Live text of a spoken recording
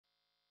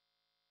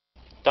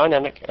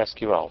Dynamic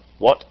SQL.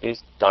 What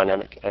is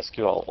Dynamic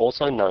SQL?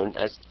 Also known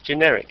as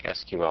generic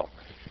SQL.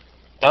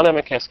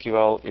 Dynamic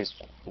SQL is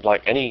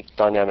like any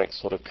dynamic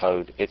sort of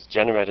code. It's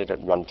generated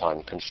at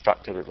runtime,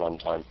 constructed at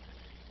runtime.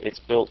 It's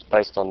built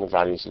based on the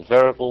values of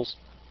variables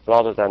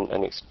rather than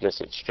an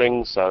explicit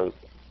string, so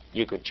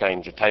you could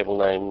change a table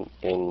name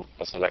in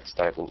a select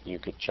statement, you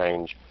could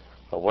change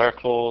a where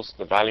clause,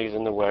 the values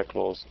in the where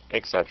clause,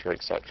 etc.,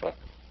 etc.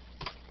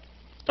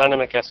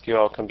 Dynamic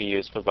SQL can be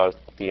used for both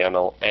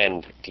DML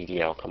and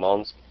DDL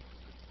commands,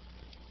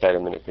 data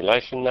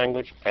manipulation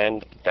language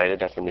and data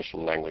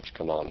definition language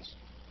commands.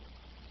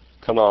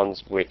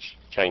 Commands which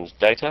change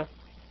data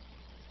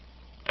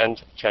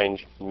and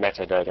change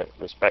metadata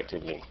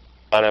respectively.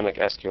 Dynamic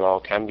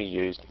SQL can be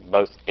used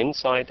both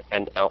inside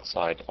and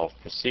outside of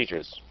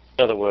procedures.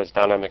 In other words,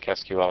 Dynamic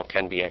SQL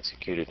can be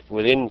executed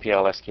within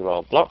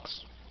PL/SQL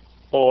blocks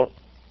or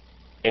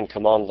in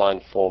command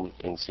line form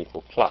in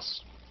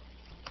SQL+.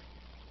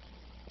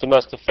 The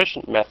most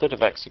efficient method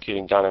of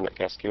executing Dynamic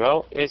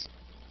SQL is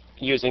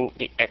using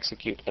the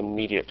execute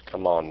immediate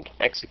command.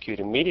 Execute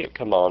immediate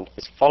command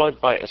is followed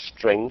by a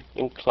string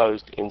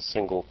enclosed in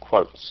single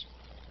quotes.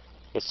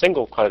 The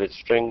single quoted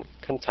string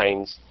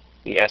contains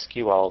the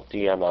SQL,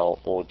 DML,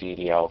 or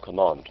DDL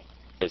command.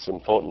 It's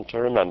important to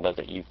remember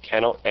that you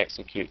cannot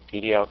execute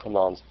DDL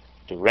commands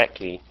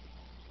directly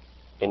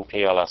in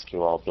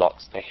PL/SQL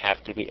blocks. They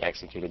have to be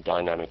executed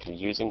dynamically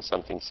using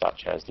something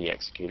such as the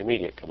execute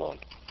immediate command.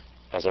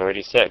 As I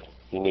already said,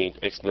 you need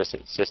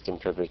explicit system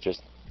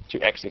privileges to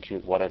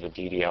execute whatever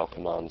DDL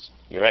commands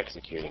you're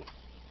executing.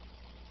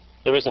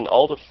 There is an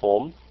older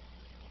form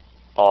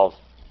of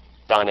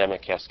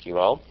Dynamic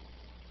SQL.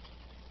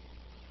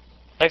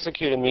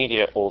 Execute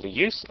immediate, or the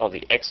use of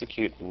the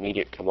execute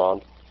immediate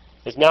command,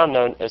 is now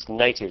known as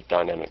native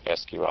Dynamic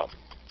SQL.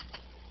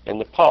 In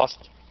the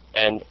past,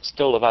 and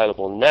still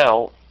available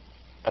now,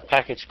 a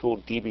package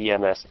called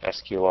DBMS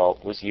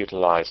SQL was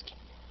utilized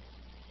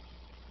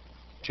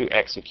to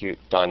execute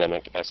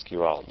Dynamic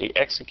SQL. The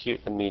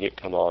execute immediate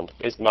command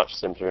is much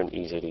simpler and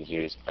easier to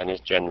use and is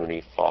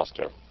generally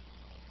faster.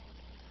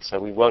 So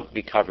we won't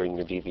be covering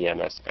the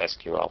DBMS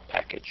SQL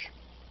package,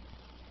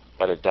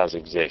 but it does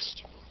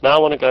exist. Now I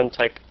want to go and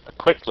take a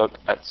quick look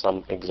at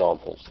some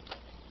examples.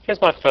 Here's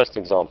my first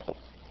example.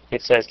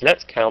 It says,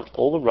 let's count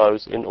all the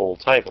rows in all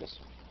tables.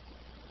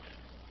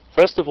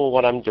 First of all,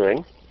 what I'm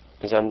doing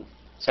is I'm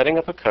setting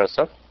up a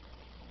cursor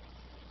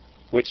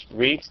which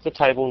reads the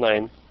table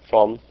name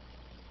from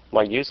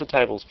my user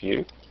tables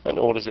view and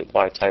orders it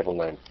by table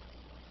name.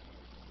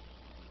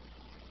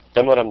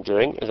 Then what I'm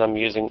doing is I'm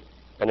using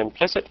an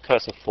implicit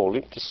cursor for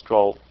loop to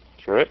scroll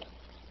through it,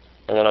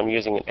 and then I'm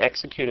using an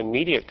execute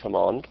immediate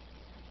command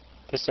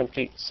to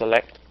simply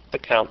select the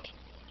count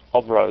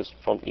of rows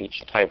from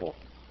each table.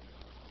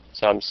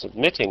 So I'm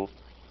submitting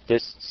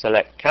this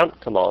select count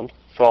command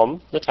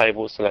from the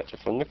table selected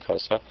from the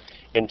cursor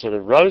into the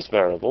rows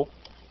variable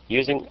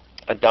using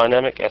a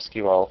Dynamic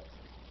SQL,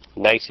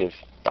 native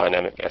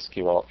Dynamic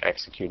SQL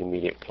execute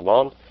immediate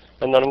command,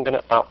 and then I'm going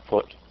to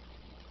output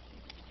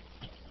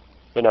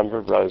the number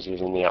of rows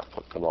using the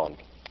output command.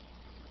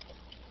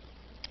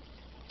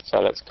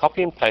 So let's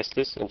copy and paste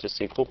this into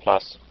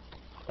SQL+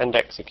 and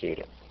execute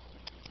it.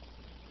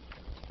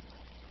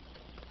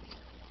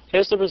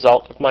 Here's the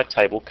result of my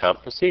table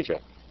count procedure.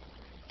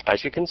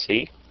 As you can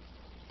see,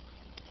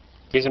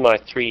 these are my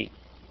 3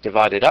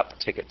 divided up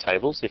ticket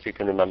tables, if you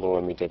can remember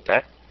when we did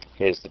that.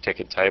 Here's the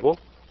ticket table,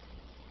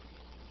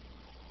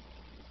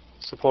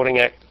 supporting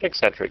act,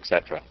 etc.,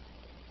 etc.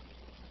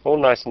 All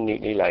nice and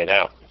neatly laid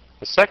out.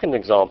 The second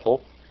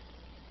example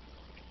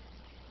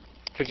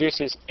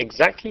produces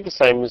exactly the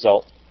same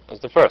result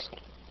as the first.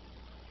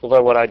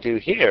 Although what I do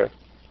here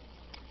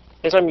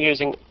is I'm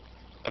using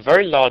a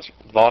very large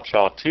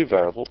varchar2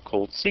 variable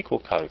called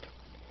SQL code.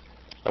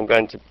 I'm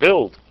going to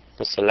build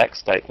the select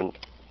statement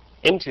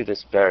into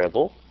this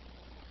variable,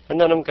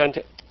 and then I'm going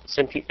to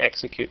simply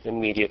execute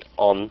immediate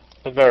on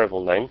the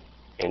variable name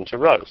into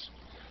rows.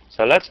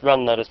 So let's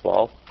run that as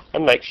well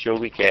and make sure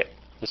we get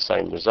the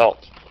same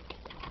result,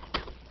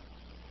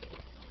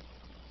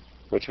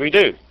 which we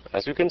do.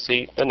 As you can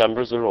see, the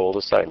numbers are all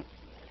the same.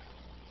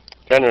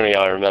 Generally,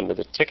 I remember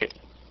the ticket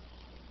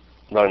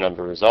row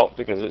number result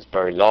because it's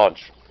very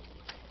large.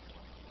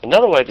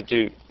 Another way to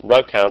do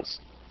row counts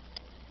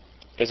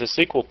is a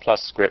SQL+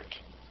 script,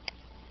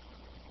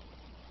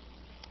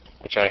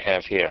 which I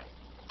have here.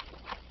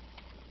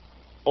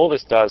 All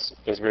this does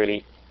is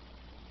really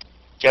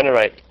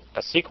generate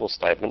a SQL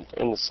statement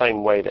in the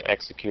same way that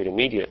execute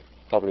immediate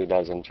probably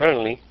does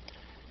internally.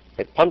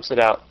 It pumps it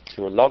out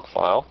to a log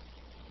file,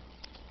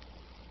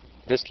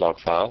 this log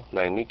file,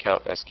 namely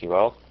count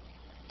SQL,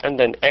 and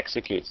then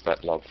executes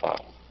that log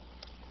file.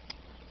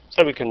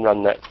 So we can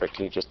run that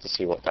quickly just to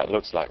see what that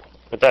looks like.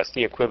 But that's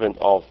the equivalent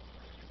of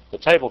the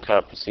table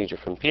count procedure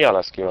from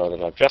PL/SQL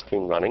that I've just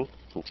been running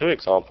in 2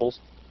 examples,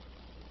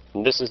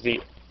 and this is the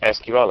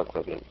SQL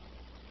equivalent.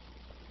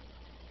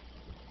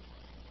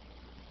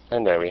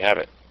 And there we have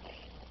it.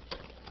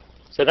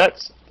 So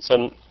that's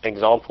some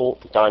example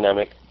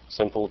dynamic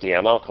simple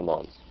DML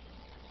commands.